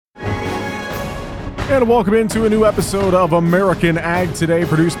And welcome into a new episode of American Ag Today,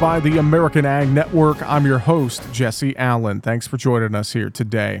 produced by the American Ag Network. I'm your host, Jesse Allen. Thanks for joining us here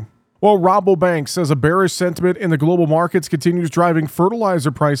today. Well, Rabobank says a bearish sentiment in the global markets continues driving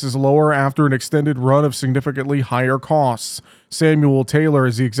fertilizer prices lower after an extended run of significantly higher costs. Samuel Taylor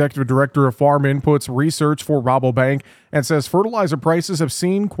is the executive director of Farm Inputs Research for Rabobank and says fertilizer prices have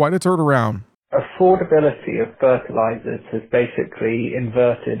seen quite a turnaround. Affordability of fertilizers has basically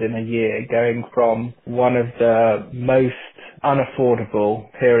inverted in a year, going from one of the most unaffordable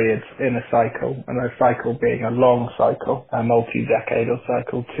periods in a cycle, and a cycle being a long cycle, a multi-decadal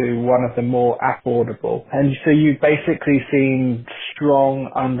cycle, to one of the more affordable. And so you've basically seen strong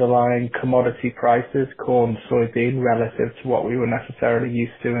underlying commodity prices, corn, soybean, relative to what we were necessarily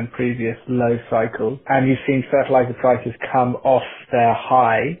used to in previous low cycles. And you've seen fertilizer prices come off their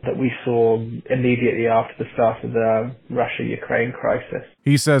high that we saw immediately after the start of the Russia-Ukraine crisis.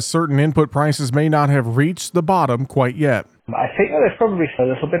 He says certain input prices may not have reached the bottom quite yet. I think that there's probably a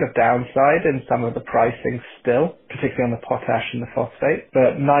little bit of downside in some of the pricing still, particularly on the potash and the phosphate,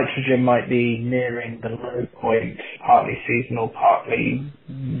 but nitrogen might be nearing the low point, partly seasonal, partly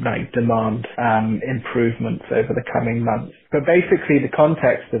demand improvements over the coming months. But basically the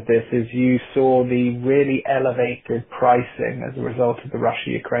context of this is you saw the really elevated pricing as a result of the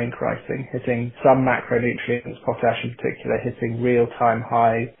Russia-Ukraine crisis, hitting some macronutrients, potash in particular, hitting real-time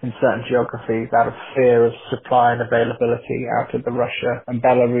highs in certain geographies out of fear of supply and availability out of the Russia and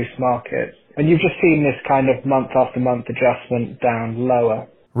Belarus markets. And you've just seen this kind of month after month adjustment down lower.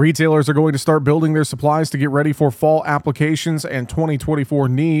 Retailers are going to start building their supplies to get ready for fall applications and 2024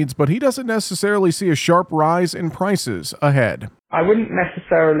 needs, but he doesn't necessarily see a sharp rise in prices ahead. I wouldn't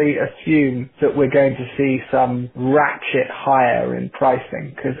necessarily assume that we're going to see some ratchet higher in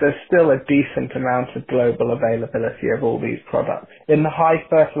pricing, because there's still a decent amount of global availability of all these products. In the high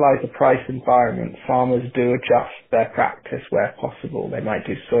fertilizer price environment, farmers do adjust their practice where possible. They might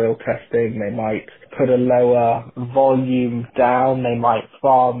do soil testing, they might put a lower volume down, they might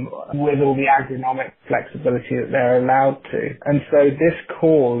farm with all the agronomic flexibility that they're allowed to. And so this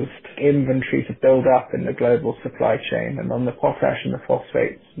caused inventory to build up in the global supply chain, and on the potash and the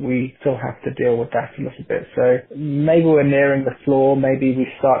phosphates, we still have to deal with that a little bit. So maybe we're nearing the floor, maybe we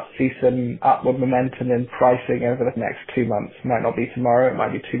start to see some upward momentum in pricing over the next 2 months. It might not be tomorrow, it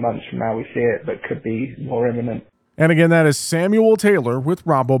might be 2 months from now we see it, but could be more imminent. And again, that is Samuel Taylor with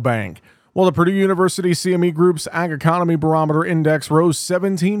Rabobank. Well, the Purdue University CME Group's Ag Economy Barometer Index rose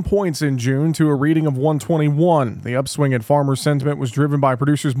 17 points in June to a reading of 121. The upswing in farmer sentiment was driven by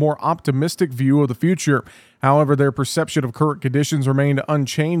producers' more optimistic view of the future. However, their perception of current conditions remained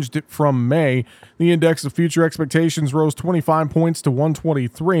unchanged from May. The index of future expectations rose 25 points to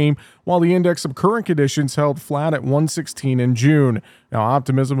 123, while the index of current conditions held flat at 116 in June. Now,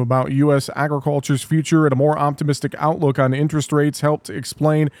 optimism about U.S. agriculture's future and a more optimistic outlook on interest rates helped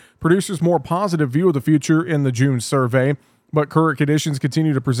explain producers' more positive view of the future in the June survey. But current conditions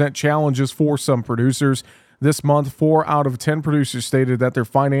continue to present challenges for some producers. This month, 4 out of 10 producers stated that their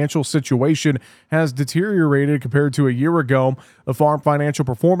financial situation has deteriorated compared to a year ago. The Farm Financial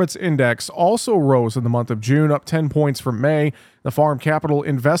Performance Index also rose in the month of June, up 10 points from May. The Farm Capital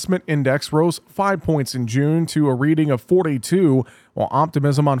Investment Index rose 5 points in June to a reading of 42, while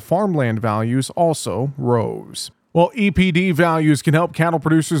optimism on farmland values also rose. Well, EPD values can help cattle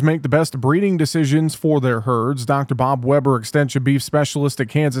producers make the best breeding decisions for their herds. Dr. Bob Weber, Extension Beef Specialist at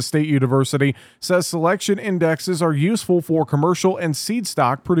Kansas State University, says selection indexes are useful for commercial and seed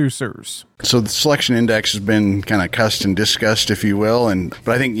stock producers. So the selection index has been kind of cussed and discussed, if you will,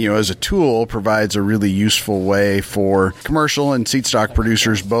 but I think, as a tool, provides a really useful way for commercial and seed stock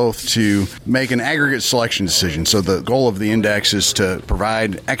producers both to make an aggregate selection decision. So the goal of the index is to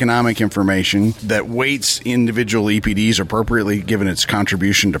provide economic information that weights individual EPDs appropriately given its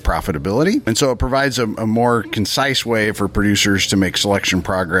contribution to profitability. And so it provides a more concise way for producers to make selection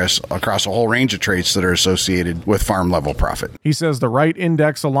progress across a whole range of traits that are associated with farm level profit. He says the right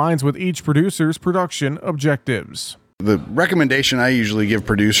index aligns with each producer's production objectives. The recommendation I usually give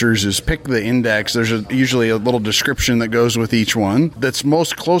producers is pick the index. There's usually a little description that goes with each one that's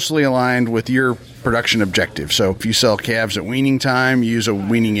most closely aligned with your production objective. So if you sell calves at weaning time, use a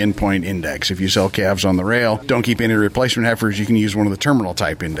weaning endpoint index. If you sell calves on the rail, don't keep any replacement heifers, you can use one of the terminal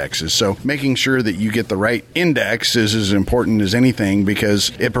type indexes. So making sure that you get the right index is as important as anything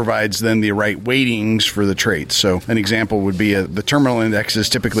because it provides then the right weightings for the traits. So an example would be the terminal indexes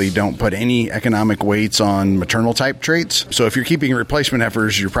typically don't put any economic weights on maternal type traits. So if you're keeping replacement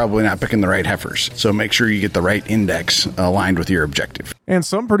heifers, you're probably not picking the right heifers. So make sure you get the right index aligned with your objective. And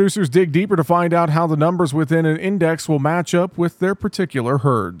some producers dig deeper to find out how the numbers within an index will match up with their particular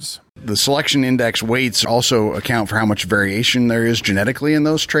herds. The selection index weights also account for how much variation there is genetically in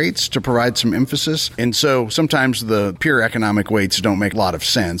those traits to provide some emphasis. And so sometimes the pure economic weights don't make a lot of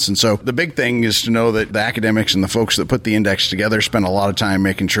sense. And so the big thing is to know that the academics and the folks that put the index together spend a lot of time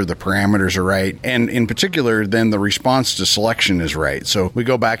making sure the parameters are right. And in particular, then the response to selection is right. So we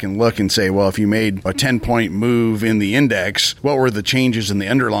go back and look and say, well, if you made a 10-point move in the index, what were the changes in the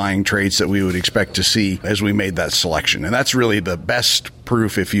underlying traits that we would expect to see as we made that selection? And that's really the best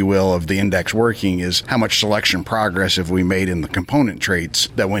proof, if you will, of the index working, is how much selection progress have we made in the component traits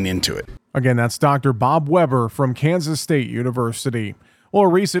that went into it. Again, that's Dr. Bob Weber from Kansas State University. Well, a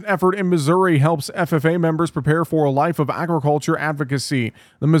recent effort in Missouri helps FFA members prepare for a life of agriculture advocacy.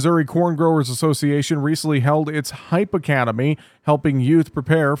 The Missouri Corn Growers Association recently held its Hype Academy, helping youth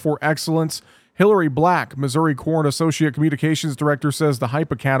prepare for excellence. Hillary Black, Missouri Corn Associate Communications Director, says the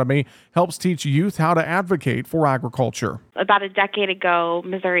Hype Academy helps teach youth how to advocate for agriculture. About a decade ago,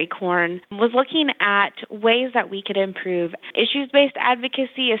 Missouri Corn was looking at ways that we could improve issues-based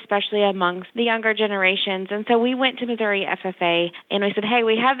advocacy, especially amongst the younger generations. And so we went to Missouri FFA and we said, hey,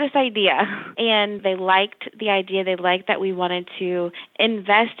 we have this idea. And they liked the idea. They liked that we wanted to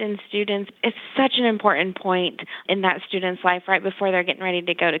invest in students. It's such an important point in that student's life right before they're getting ready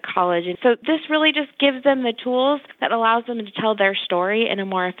to go to college. And so this really just gives them the tools that allows them to tell their story in a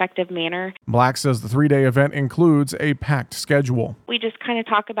more effective manner. Black says the 3-day event includes a packed schedule. We just kind of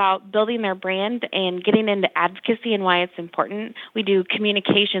talk about building their brand and getting into advocacy and why it's important. We do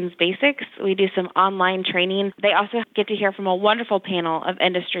communications basics. We do some online training. They also get to hear from a wonderful panel of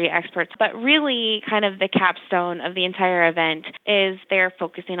industry experts. But really kind of the capstone of the entire event is they're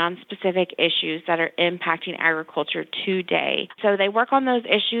focusing on specific issues that are impacting agriculture today. So they work on those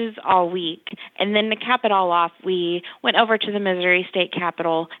issues all week. And then to cap it all off, we went over to the Missouri State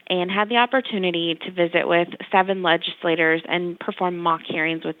Capitol and had the opportunity to visit with 7 legislators and perform mock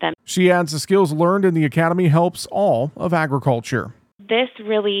hearings with them. She adds the skills learned in the academy helps all of agriculture. This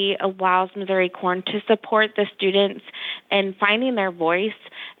really allows Missouri Corn to support the students in finding their voice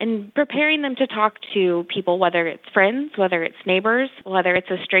and preparing them to talk to people, whether it's friends, whether it's neighbors, whether it's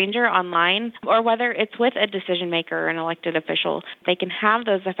a stranger online, or whether it's with a decision maker or an elected official. They can have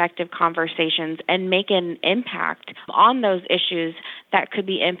those effective conversations and make an impact on those issues that could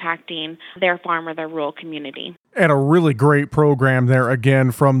be impacting their farm or their rural community. And a really great program there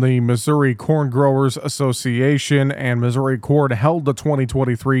again from the Missouri Corn Growers Association, and Missouri Corn held the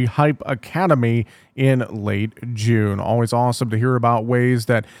 2023 Hype Academy in late June. Always awesome to hear about ways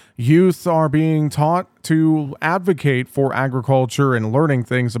that youth are being taught to advocate for agriculture and learning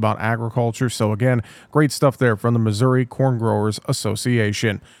things about agriculture. So again, great stuff there from the Missouri Corn Growers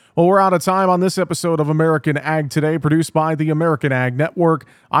Association. Well, we're out of time on this episode of American Ag Today, produced by the American Ag Network.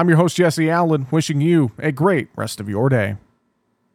 I'm your host, Jesse Allen, wishing you a great rest of your day.